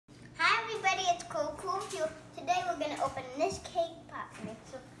you. Today we're gonna open this cake pop mix.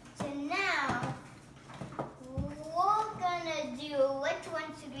 So now we're gonna do. Which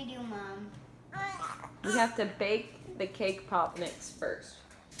one should we do, Mom? We have to bake the cake pop mix first.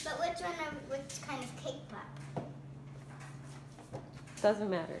 But which kind of cake pop? Doesn't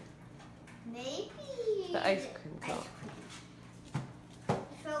matter. Maybe The ice cream cone.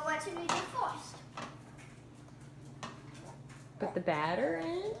 So what should we do first? Put the batter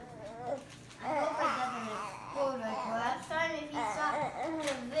in. I hope it doesn't explode like last time. If you saw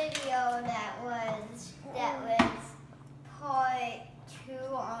the video that was part 2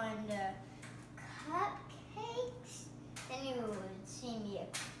 on the cupcakes, then you would see me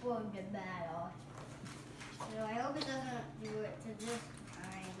explode the batter. So I hope it doesn't do it to this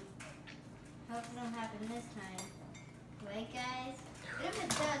time. Hope it don't happen this time. Right, guys? What if it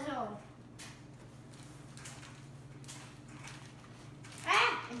does? Oh.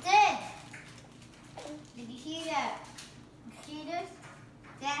 Ah! It did! Did you see that? You see this?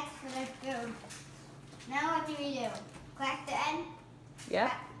 That's what I do. Now what do we do? Crack the end?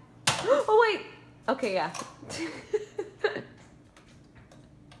 Yeah. Oh wait. Okay, yeah. Did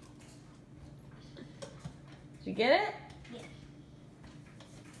you get it? Yeah.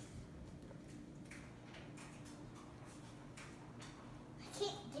 I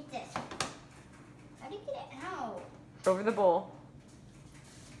can't get this. How do you get it out? Over the bowl.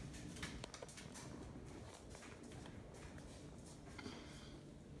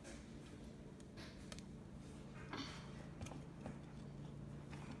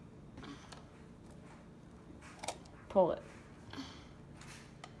 Pull it.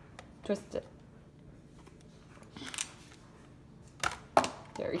 Twist it.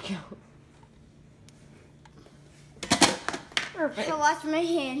 There you go. Perfect. So wash my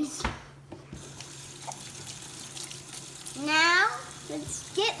hands. Now,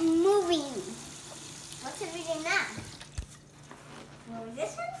 let's get moving. What should we do now? Well,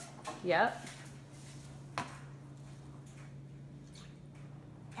 this one? Yep.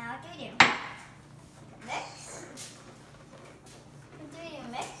 Now what do we do? Mix? What do we do?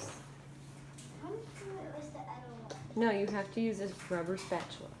 Mix? How do it with the other one? No, you have to use this rubber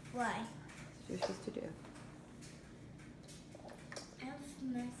spatula. Why? That's what you're supposed to do.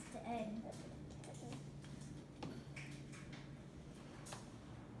 I've messed the egg.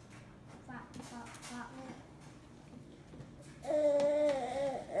 Flop, flop, flop.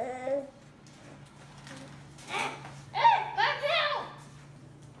 My belt!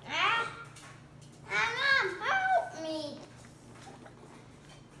 Mom, help me!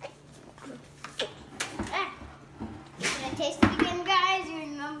 Can I taste it again, guys? You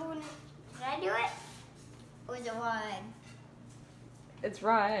remember when did I do it? Or was it wide? It's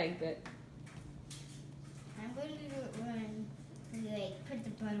raw egg, but I'm going to do it when we put the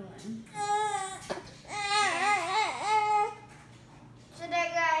butter on. So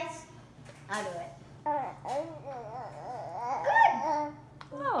there, guys. I'll do it. Good.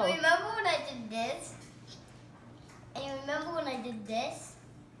 oh, Remember when I did this? And you remember when I did this?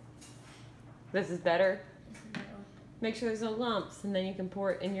 this is better. Make sure there's no lumps, and then you can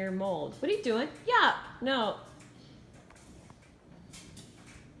pour it in your mold. What are you doing? Yeah. No.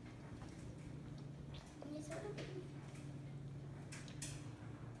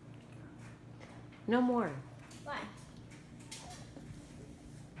 No more. Why?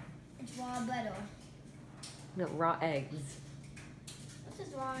 It's raw butter. No, raw eggs. What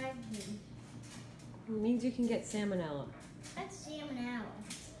does raw egg mean? It means you can get salmonella. That's salmonella.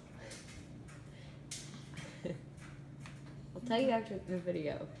 I'll tell you after the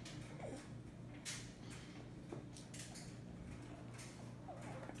video.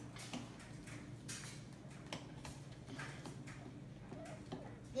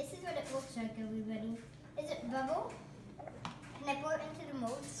 This is what it looks like, everybody. Is it bubble? Can I pour it into the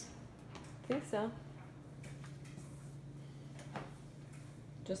molds? I think so.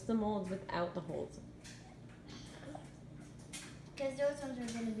 Just the molds without the holes. Because those ones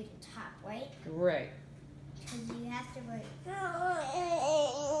are going to be the top, right? Right. Because you have to wait.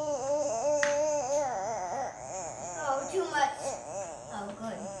 Oh, too much. Oh,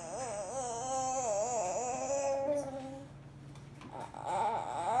 good.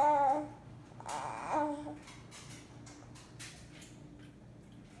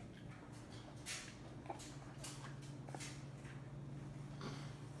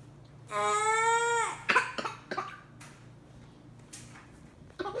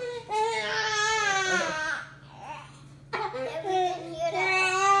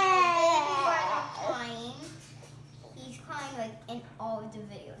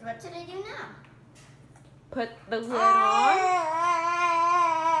 What should I do now? Put the lid on.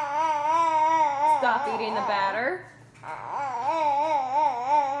 stop eating the batter.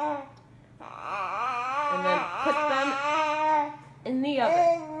 And then put them in the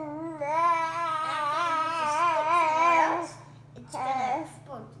oven.